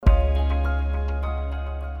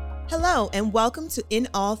Hello, and welcome to In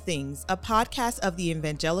All Things, a podcast of the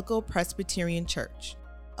Evangelical Presbyterian Church,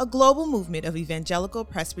 a global movement of evangelical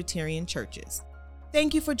Presbyterian churches.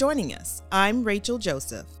 Thank you for joining us. I'm Rachel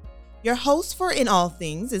Joseph. Your host for In All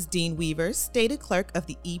Things is Dean Weavers, Stated Clerk of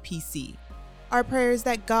the EPC. Our prayer is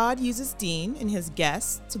that God uses Dean and his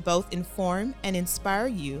guests to both inform and inspire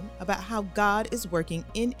you about how God is working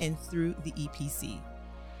in and through the EPC.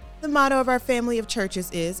 The motto of our family of churches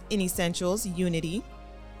is, in essentials, unity;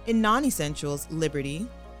 in non-essentials, liberty;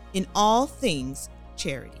 in all things,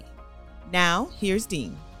 charity. Now, here's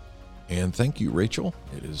Dean. And thank you, Rachel.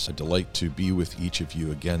 It is a delight to be with each of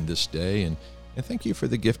you again this day, and thank you for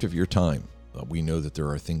the gift of your time. We know that there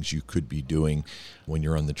are things you could be doing when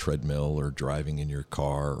you're on the treadmill or driving in your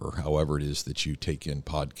car or however it is that you take in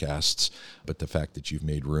podcasts, but the fact that you've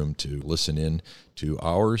made room to listen in to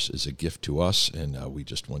ours is a gift to us, and we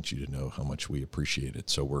just want you to know how much we appreciate it.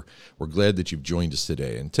 So we're glad that you've joined us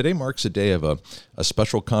today. And today marks a day of a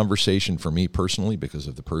special conversation for me personally because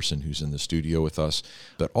of the person who's in the studio with us,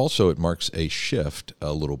 but also it marks a shift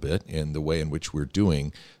a little bit in the way in which we're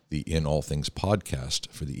doing the In All Things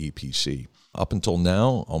podcast for the EPC. Up until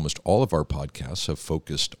now, almost all of our podcasts have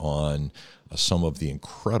focused on some of the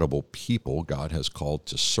incredible people God has called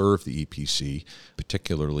to serve the EPC,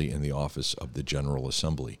 particularly in the office of the General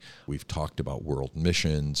Assembly. We've talked about world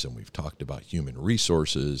missions, and we've talked about human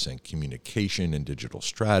resources and communication and digital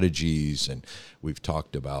strategies, and we've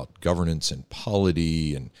talked about governance and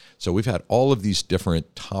polity. And so we've had all of these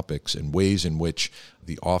different topics and ways in which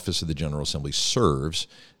the office of the General Assembly serves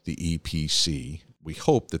the EPC. We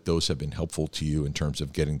hope that those have been helpful to you in terms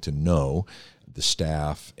of getting to know the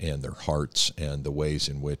staff and their hearts and the ways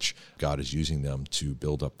in which God is using them to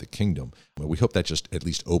build up the kingdom. We hope that just at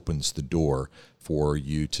least opens the door for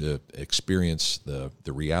you to experience the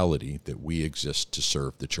reality that we exist to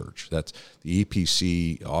serve the church. That's the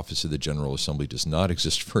EPC, Office of the General Assembly, does not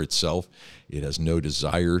exist for itself. It has no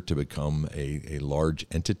desire to become a large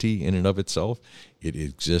entity in and of itself. It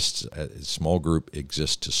exists, a small group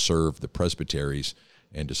exists to serve the presbyteries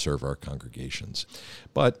and to serve our congregations.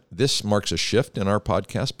 But this marks a shift in our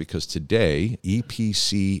podcast because today,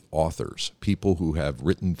 EPC authors, people who have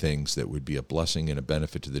written things that would be a blessing and a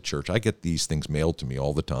benefit to the church, I get these things mailed to me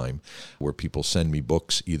all the time, where people send me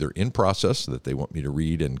books either in process that they want me to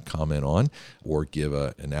read and comment on or give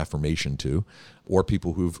an affirmation to, or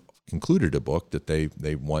people who've concluded a book that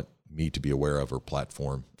they want me to be aware of or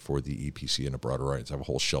platform for the EPC and a broader audience. I have a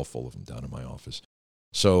whole shelf full of them down in my office.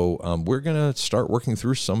 So we're going to start working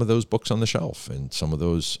through some of those books on the shelf, and some of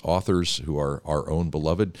those authors who are our own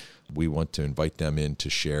beloved, we want to invite them in to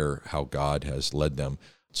share how God has led them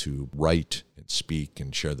to write and speak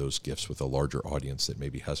and share those gifts with a larger audience that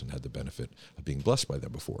maybe hasn't had the benefit of being blessed by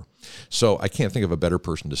them before. So I can't think of a better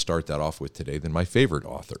person to start that off with today than my favorite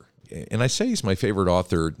author. And I say he's my favorite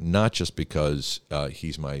author not just because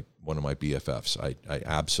he's one of my BFFs. I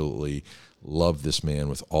absolutely love this man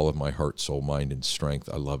with all of my heart, soul, mind, and strength.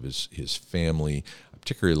 I love his family. I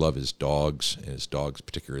particularly love his dogs, and his dogs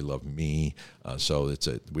particularly love me. So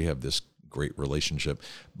we have this great relationship.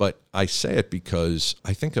 But I say it because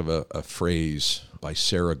I think of a phrase by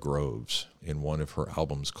Sarah Groves in one of her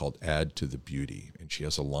albums called Add to the Beauty. And she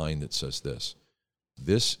has a line that says this: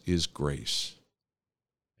 "This is grace,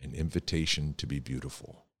 an invitation to be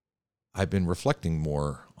beautiful." I've been reflecting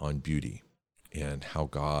more on beauty and how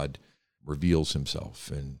God reveals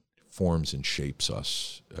himself and forms and shapes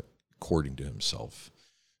us according to himself,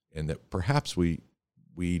 and that perhaps we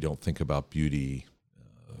don't think about beauty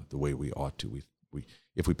the way we ought to. We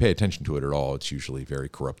if we pay attention to it at all, it's usually very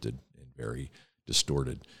corrupted and very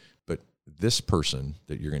distorted. But this person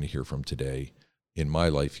that you're going to hear from today, in my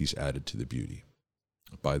life, he's added to the beauty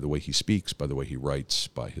by the way he speaks, by the way he writes,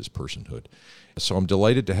 by his personhood. So I'm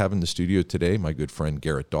delighted to have in the studio today my good friend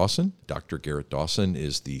Gerrit Dawson. Dr. Gerrit Dawson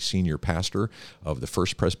is the senior pastor of the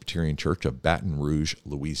First Presbyterian Church of Baton Rouge,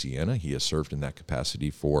 Louisiana. He has served in that capacity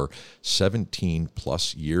for 17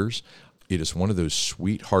 plus years. It is one of those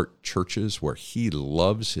sweetheart churches where he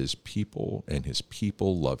loves his people and his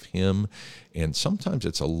people love him. And sometimes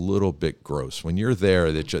it's a little bit gross. When you're there,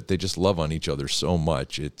 they just love on each other so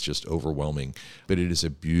much. It's just overwhelming. But it is a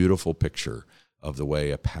beautiful picture of the way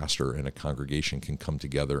a pastor and a congregation can come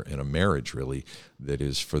together in a marriage, really, that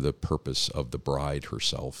is for the purpose of the bride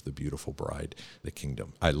herself, the beautiful bride, the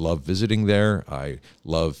kingdom. I love visiting there. I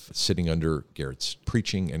love sitting under Gerrit's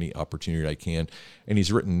preaching any opportunity I can. And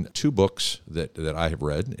he's written 2 books that I have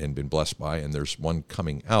read and been blessed by, and there's one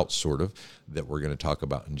coming out, sort of, that we're going to talk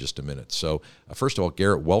about in just a minute. So first of all,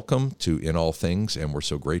 Gerrit, welcome to In All Things, and we're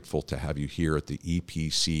so grateful to have you here at the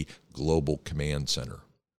EPC Global Command Center.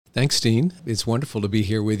 Thanks, Dean. It's wonderful to be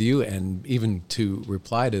here with you, and even to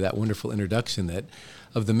reply to that wonderful introduction that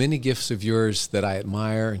of the many gifts of yours that I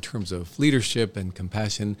admire in terms of leadership and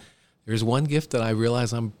compassion, there's one gift that I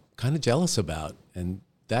realize I'm kind of jealous about, and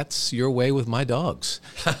that's your way with my dogs.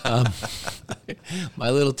 My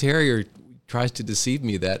little terrier tries to deceive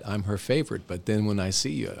me that I'm her favorite, but then when I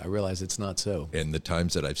see you, I realize it's not so. And the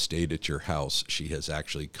times that I've stayed at your house, she has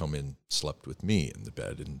actually come in, slept with me in the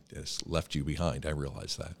bed, and has left you behind. I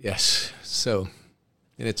realize that. Yes. So,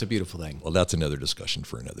 and it's a beautiful thing. Well, that's another discussion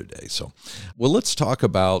for another day. So, well, let's talk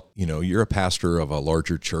about, you're a pastor of a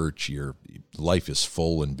larger church. Your life is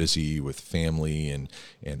full and busy with family and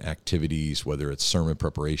activities, whether it's sermon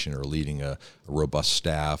preparation or leading a robust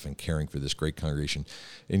staff and caring for this great congregation.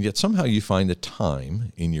 And yet somehow you find the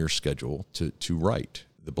time in your schedule to write.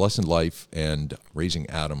 The Blessed Life and Raising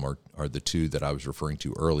Adam are the two that I was referring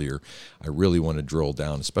to earlier. I really want to drill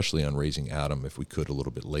down, especially on Raising Adam, if we could a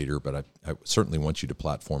little bit later, but I certainly want you to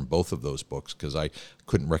platform both of those books because I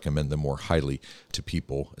couldn't recommend them more highly to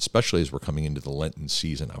people, especially as we're coming into the Lenten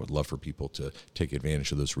season. I would love for people to take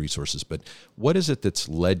advantage of those resources. But what is it that's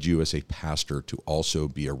led you as a pastor to also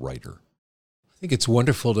be a writer? I think it's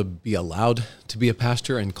wonderful to be allowed to be a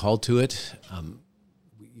pastor and called to it.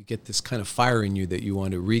 You get this kind of fire in you that you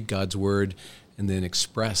want to read God's word and then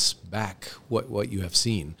express back what you have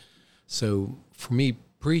seen. So for me,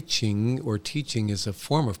 preaching or teaching is a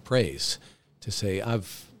form of praise to say, I'm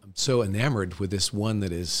so enamored with this one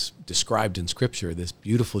that is described in Scripture, this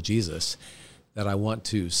beautiful Jesus, that I want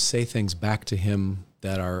to say things back to him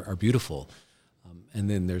that are beautiful. And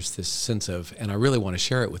then there's this sense of, and I really want to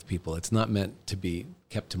share it with people. It's not meant to be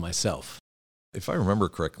kept to myself. If I remember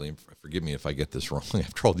correctly, and forgive me if I get this wrong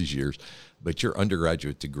after all these years, but your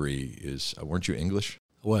undergraduate degree is, weren't you English?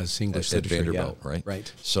 I was English at literature, Vanderbilt, yeah. right?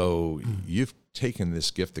 Right. So you've taken this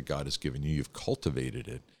gift that God has given you, you've cultivated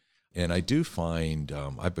it. And I do find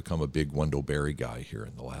I've become a big Wendell Berry guy here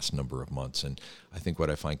in the last number of months. And I think what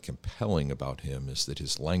I find compelling about him is that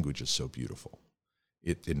his language is so beautiful.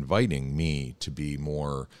 It's inviting me to be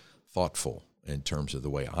more thoughtful in terms of the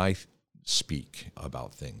way I speak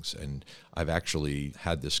about things. And I've actually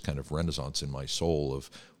had this kind of renaissance in my soul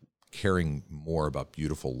of caring more about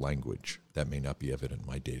beautiful language. That may not be evident in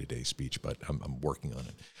my day-to-day speech, but I'm working on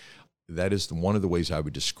it. That is one of the ways I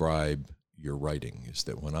would describe your writing, is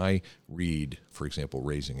that when I read, for example,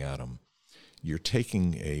 Raising Adam, you're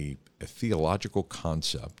taking a theological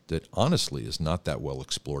concept that honestly is not that well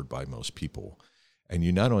explored by most people, and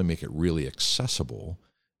you not only make it really accessible,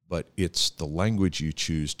 but it's the language you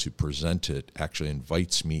choose to present it actually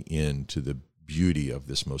invites me into the beauty of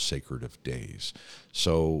this most sacred of days.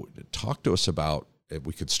 So talk to us about, if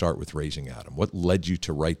we could start with Raising Adam. What led you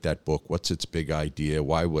to write that book? What's its big idea?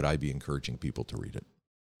 Why would I be encouraging people to read it?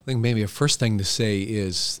 I think maybe a first thing to say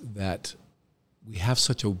is that we have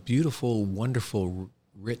such a beautiful, wonderful,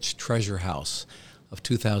 rich treasure house of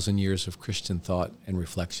 2,000 years of Christian thought and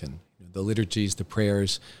reflection. The liturgies, the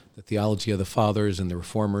prayers, the theology of the fathers and the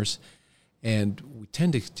reformers, and we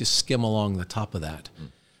tend to just skim along the top of that.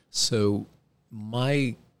 So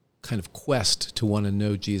my kind of quest to want to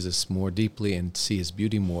know Jesus more deeply and see his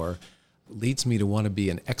beauty more leads me to want to be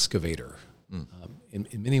an excavator. In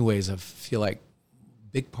many ways, I feel like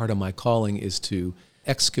a big part of my calling is to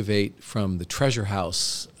excavate from the treasure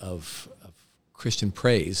house of Christian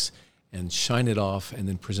praise and shine it off and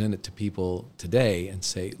then present it to people today and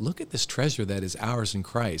say, look at this treasure that is ours in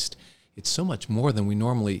Christ. It's so much more than we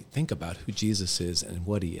normally think about who Jesus is and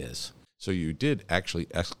what he is. So you did actually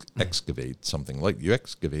excavate something, like you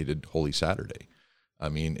excavated Holy Saturday. I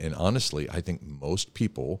mean, and honestly, I think most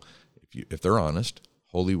people, if they're honest,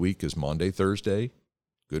 Holy Week is Monday, Thursday,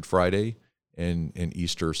 Good Friday, and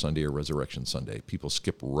Easter Sunday or Resurrection Sunday. People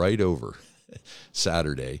skip right over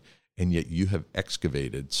Saturday. And yet you have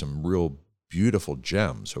excavated some real beautiful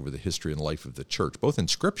gems over the history and life of the church, both in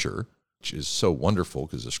Scripture, which is so wonderful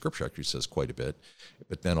because the Scripture actually says quite a bit,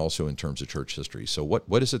 but then also in terms of church history. So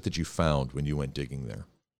what is it that you found when you went digging there?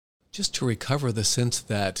 Just to recover the sense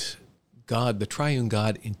that God, the triune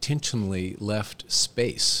God, intentionally left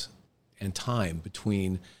space and time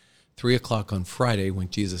between 3 o'clock on Friday when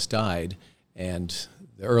Jesus died and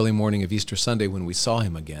the early morning of Easter Sunday when we saw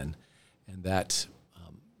him again, and that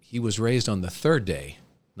he was raised on the third day,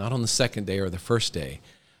 not on the second day or the first day.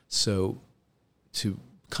 So to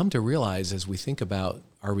come to realize as we think about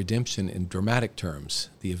our redemption in dramatic terms,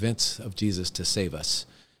 the events of Jesus to save us,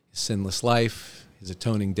 his sinless life, his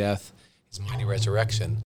atoning death, his mighty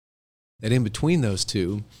resurrection, that in between those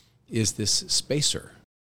two is this spacer,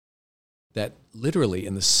 that literally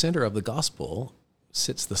in the center of the gospel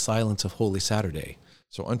sits the silence of Holy Saturday.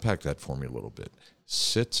 So unpack that for me a little bit.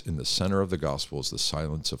 sits in the center of the gospel is the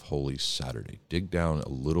silence of Holy Saturday. Dig down a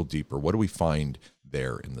little deeper. What do we find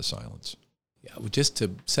there in the silence? Yeah, well, just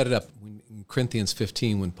to set it up, in Corinthians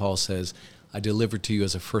 15, when Paul says, I delivered to you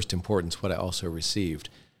as of first importance what I also received.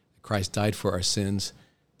 Christ died for our sins,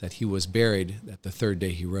 that he was buried, that the third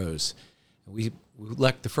day he rose. We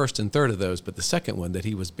lack the first and third of those, but the second one, that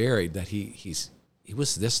he was buried, that he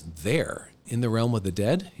was just there in the realm of the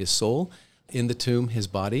dead, his soul, in the tomb, his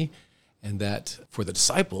body, and that for the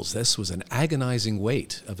disciples, this was an agonizing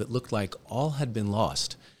weight of it looked like all had been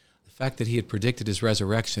lost. The fact that he had predicted his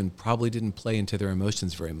resurrection probably didn't play into their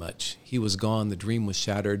emotions very much. He was gone, the dream was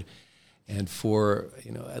shattered, and for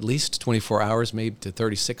at least 24 hours, maybe to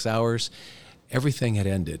 36 hours, everything had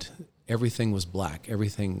ended. Everything was black.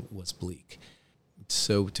 Everything was bleak.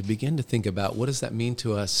 So to begin to think about what does that mean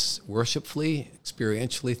to us worshipfully,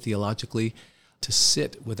 experientially, theologically, to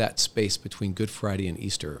sit with that space between Good Friday and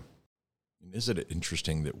Easter. Isn't it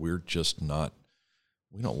interesting that we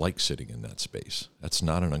don't like sitting in that space? That's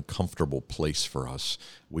not an uncomfortable place for us.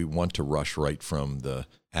 We want to rush right from the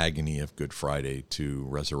agony of Good Friday to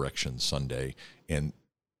Resurrection Sunday, and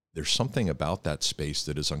there's something about that space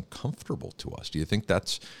that is uncomfortable to us. Do you think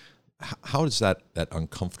how does that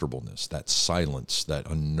uncomfortableness, that silence, that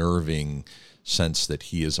unnerving sense that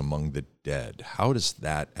he is among the dead, how is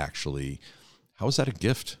that a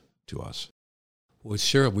gift to us? Well,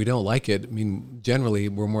 sure, we don't like it. I mean, generally,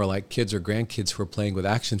 we're more like kids or grandkids who are playing with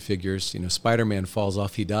action figures. Spider-Man falls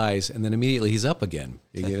off, he dies, and then immediately he's up again.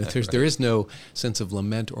 Right. There is no sense of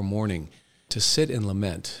lament or mourning. To sit in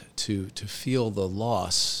lament, to feel the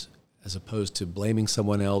loss as opposed to blaming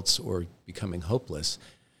someone else or becoming hopeless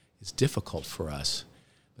is difficult for us.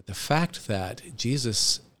 But the fact that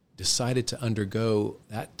Jesus decided to undergo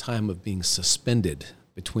that time of being suspended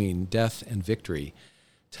between death and victory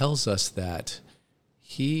tells us that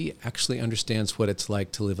he actually understands what it's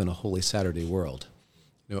like to live in a Holy Saturday world.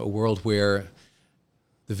 A world where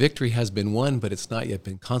the victory has been won, but it's not yet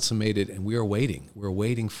been consummated, and we are waiting. We're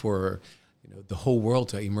waiting for the whole world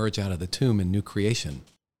to emerge out of the tomb in new creation.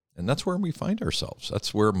 And that's where we find ourselves.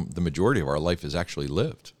 That's where the majority of our life is actually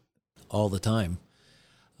lived. All the time.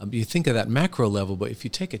 You think of that macro level, but if you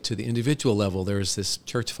take it to the individual level, there's this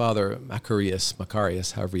church father,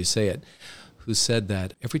 Macarius, however you say it, who said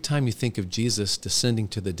that every time you think of Jesus descending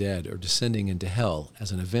to the dead or descending into hell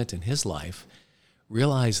as an event in his life,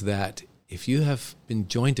 realize that if you have been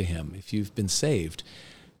joined to him, if you've been saved,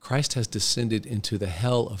 Christ has descended into the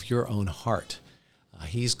hell of your own heart.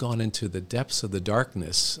 He's gone into the depths of the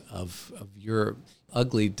darkness of your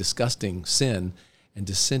ugly, disgusting sin and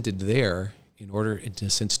descended there in order, in a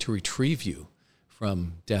sense, to retrieve you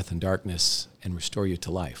from death and darkness and restore you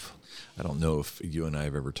to life. I don't know if you and I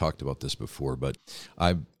have ever talked about this before, but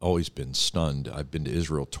I've always been stunned. I've been to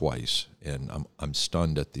Israel twice, and I'm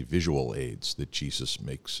stunned at the visual aids that Jesus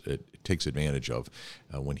takes advantage of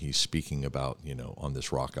when he's speaking about, on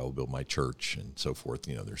this rock I will build my church and so forth.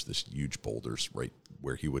 There's this huge boulders right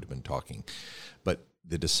where he would have been talking. But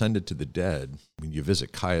the descended to the dead, when you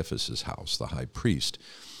visit Caiaphas' house, the high priest,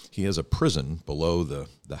 he has a prison below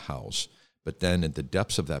the house. But then at the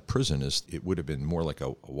depths of that prison it would have been more like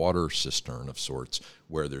a water cistern of sorts,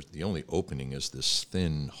 where the only opening is this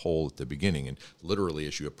thin hole at the beginning. And literally,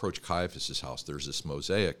 as you approach Caiaphas' house, there's this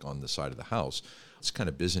mosaic on the side of the house. It's kind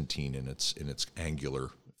of Byzantine in its angular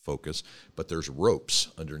focus, but there's ropes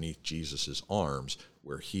underneath Jesus' arms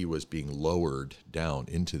where he was being lowered down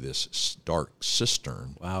into this dark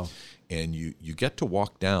cistern. Wow. And you get to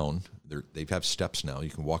walk down. They have steps now. You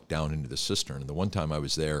can walk down into the cistern. And the one time I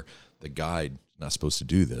was there, the guide, not supposed to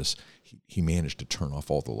do this, he managed to turn off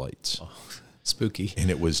all the lights. Oh, spooky. And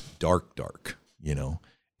it was dark,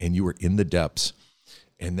 and you were in the depths.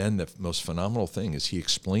 And then the most phenomenal thing is he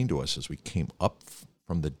explained to us as we came up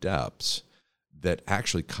from the depths that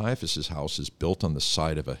actually Caiaphas' house is built on the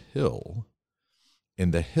side of a hill.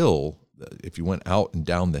 And the hill, if you went out and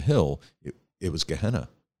down the hill, it was Gehenna,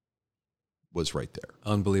 was right there.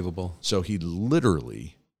 Unbelievable. So he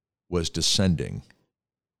literally was descending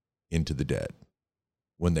into the dead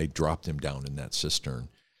when they dropped him down in that cistern.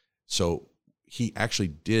 So he actually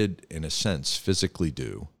did, in a sense, physically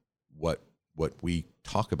do what we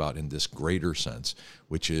talk about in this greater sense,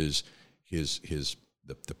 which is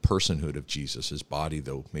the personhood of Jesus. His body,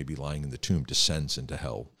 though maybe lying in the tomb, descends into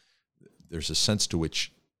hell. There's a sense to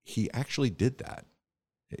which he actually did that.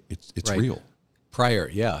 It's right. real. Prior,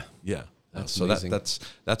 yeah. Yeah. That's so amazing.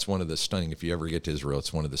 that's one of the stunning. If you ever get to Israel,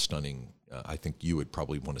 it's one of the stunning. I think you would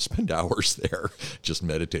probably want to spend hours there just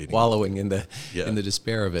meditating, wallowing in the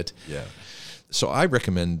despair of it. Yeah. So I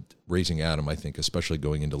recommend Raising Adam. I think, especially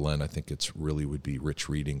going into Lent, I think it's really would be rich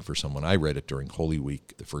reading for someone. I read it during Holy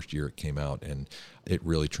Week, the first year it came out, and it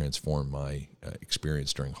really transformed my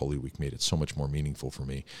experience during Holy Week, made it so much more meaningful for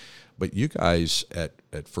me. But you guys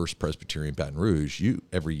at First Presbyterian Baton Rouge, you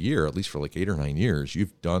every year, at least for like 8 or 9 years,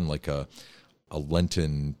 you've done like a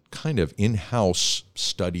Lenten kind of in-house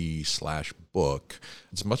study / book.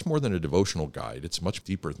 It's much more than a devotional guide. It's much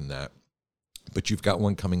deeper than that. But you've got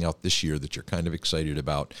one coming out this year that you're kind of excited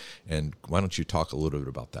about. And why don't you talk a little bit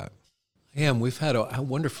about that? I am. We've had a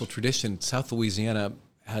wonderful tradition. South Louisiana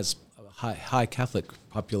has a high Catholic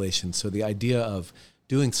population, so the idea of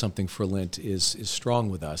doing something for Lent is strong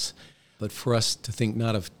with us. But for us to think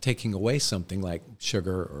not of taking away something like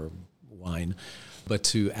sugar or wine, but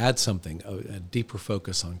to add something, a deeper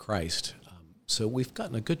focus on Christ. So we've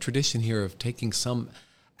gotten a good tradition here of taking some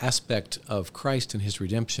aspect of Christ and his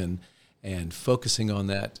redemption and focusing on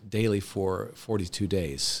that daily for 42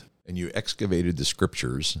 days. And you excavated the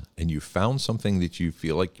scriptures, and you found something that you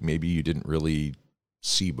feel like maybe you didn't really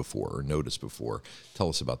see before or notice before. Tell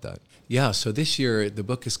us about that. Yeah, so this year the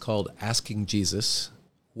book is called Asking Jesus,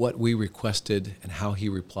 What We Requested and How He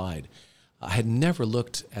Replied. I had never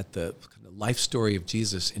looked at the life story of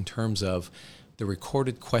Jesus in terms of the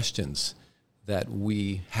recorded questions that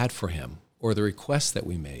we had for him, or the requests that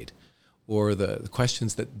we made, or the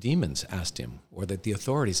questions that demons asked him, or that the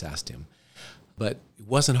authorities asked him. But it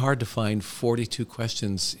wasn't hard to find 42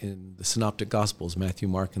 questions in the Synoptic Gospels, Matthew,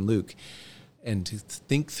 Mark, and Luke, and to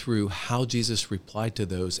think through how Jesus replied to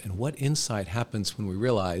those and what insight happens when we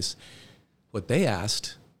realize what they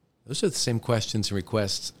asked. Those are the same questions and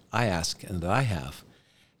requests I ask and that I have.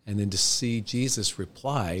 And then to see Jesus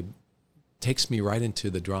reply takes me right into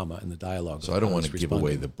the drama and the dialogue. So I don't want to give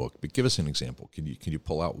away the book, but give us an example. Can you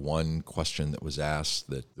pull out one question that was asked,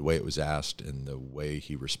 that the way it was asked and the way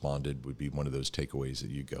he responded would be one of those takeaways that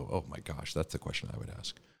you go, oh my gosh, that's the question I would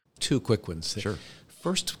ask? 2 quick ones. Sure.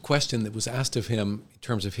 First question that was asked of him in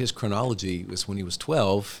terms of his chronology was when he was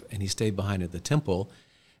 12 and he stayed behind at the temple.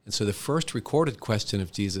 And so the first recorded question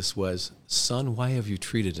of Jesus was, "Son, why have you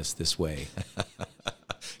treated us this way?"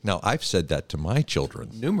 Now, I've said that to my children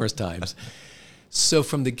numerous times. So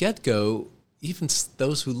from the get-go, even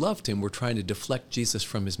those who loved him were trying to deflect Jesus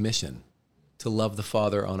from his mission, to love the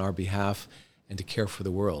Father on our behalf and to care for the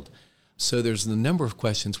world. So there's a number of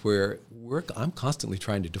questions where I'm constantly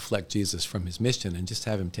trying to deflect Jesus from his mission and just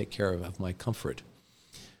have him take care of my comfort.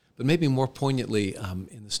 But maybe more poignantly,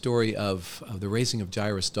 in the story of the raising of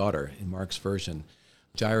Jairus' daughter in Mark's version,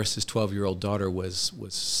 Jairus' 12-year-old daughter was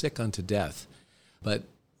sick unto death. But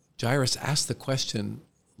Jairus asked the question,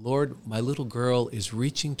 "Lord, my little girl is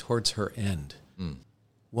reaching towards her end.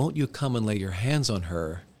 Won't you come and lay your hands on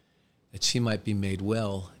her that she might be made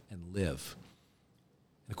well and live?"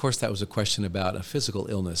 And of course, that was a question about a physical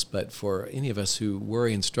illness, but for any of us who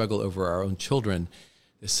worry and struggle over our own children,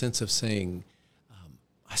 the sense of saying,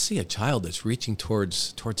 I see a child that's reaching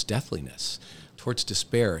towards deathliness, towards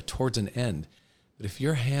despair, towards an end. But if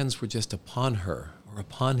your hands were just upon her or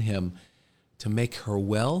upon him to make her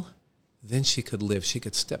well, then she could live. She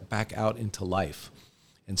could step back out into life.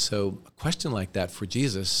 And so a question like that for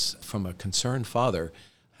Jesus from a concerned father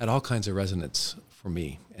had all kinds of resonance for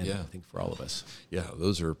me and I think for all of us. Yeah,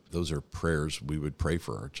 those are prayers we would pray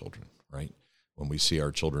for our children, right? When we see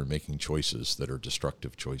our children making choices that are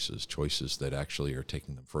destructive choices that actually are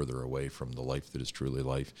taking them further away from the life that is truly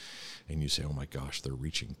life, and you say, oh my gosh, they're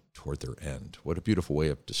reaching toward their end. What a beautiful way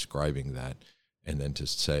of describing that, and then to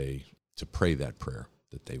pray that prayer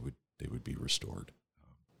that they would be restored.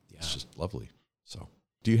 It's just lovely. So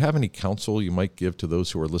do you have any counsel you might give to those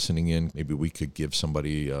who are listening in? Maybe we could give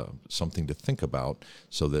somebody something to think about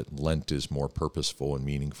so that Lent is more purposeful and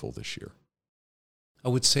meaningful this year. I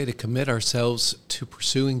would say to commit ourselves to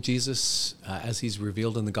pursuing Jesus as he's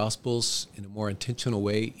revealed in the Gospels in a more intentional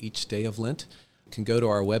way each day of Lent. You can go to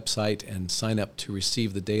our website and sign up to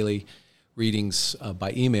receive the daily readings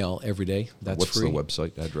by email every day. That's free. What's the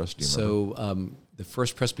website address? Do you remember? So the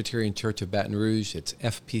First Presbyterian Church of Baton Rouge, it's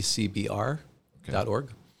FPCBR.org.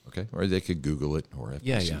 Okay, or they could Google it, or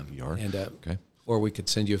FPCBR. And, okay. Or we could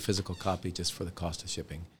send you a physical copy just for the cost of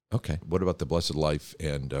shipping. Okay. What about the Blessed Life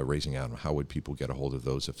and Raising Adam? How would people get a hold of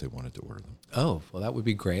those if they wanted to order them? Oh, well, that would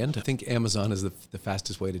be grand. I think Amazon is the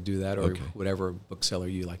fastest way to do that, or whatever bookseller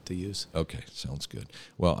you like to use. Okay, sounds good.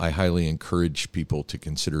 Well, I highly encourage people to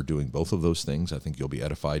consider doing both of those things. I think you'll be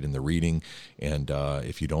edified in the reading. And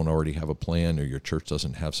if you don't already have a plan or your church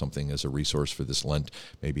doesn't have something as a resource for this Lent,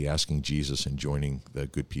 maybe asking Jesus and joining the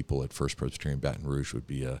good people at First Presbyterian Baton Rouge would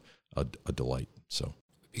be a delight. So.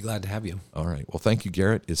 Be glad to have you. All right. Well, thank you,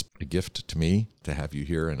 Gerrit. It's a gift to me to have you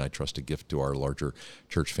here, and I trust a gift to our larger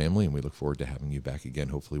church family, and we look forward to having you back again,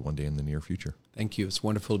 hopefully one day in the near future. Thank you. It's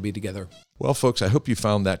wonderful to be together. Well, folks, I hope you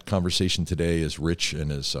found that conversation today as rich and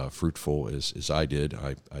as fruitful as I did.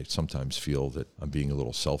 I sometimes feel that I'm being a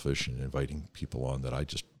little selfish in inviting people on that I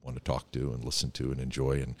just want to talk to and listen to and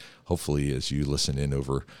enjoy. And hopefully as you listen in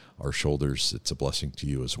over our shoulders, it's a blessing to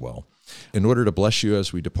you as well. In order to bless you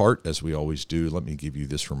as we depart, as we always do, let me give you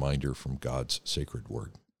this reminder from God's sacred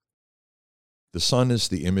word. The Son is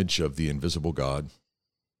the image of the invisible God,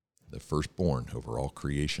 the firstborn over all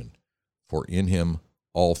creation. For in him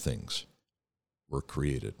all things were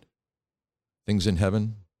created. Things in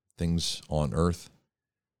heaven, things on earth,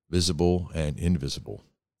 visible and invisible,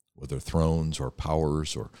 whether thrones or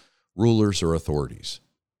powers or rulers or authorities.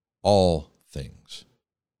 All things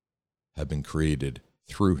have been created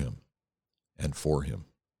through him and for him.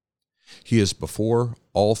 He is before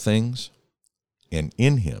all things, and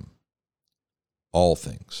in him all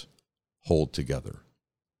things hold together,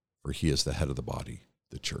 for he is the head of the body,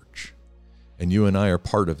 the church. And you and I are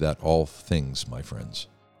part of that all things, my friends.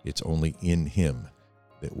 It's only in him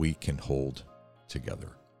that we can hold together.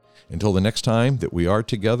 Until the next time that we are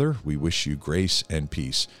together, we wish you grace and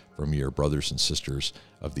peace from your brothers and sisters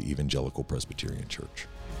of the Evangelical Presbyterian Church.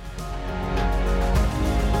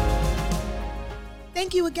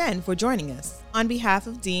 Thank you again for joining us. On behalf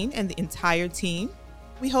of Dean and the entire team,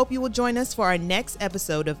 we hope you will join us for our next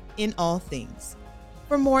episode of In All Things.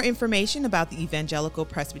 For more information about the Evangelical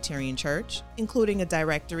Presbyterian Church, including a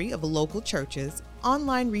directory of local churches,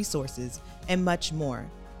 online resources, and much more,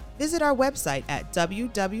 visit our website at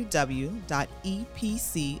www.epc.org.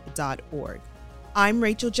 I'm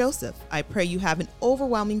Rachel Joseph. I pray you have an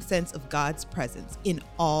overwhelming sense of God's presence in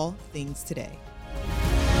all things today.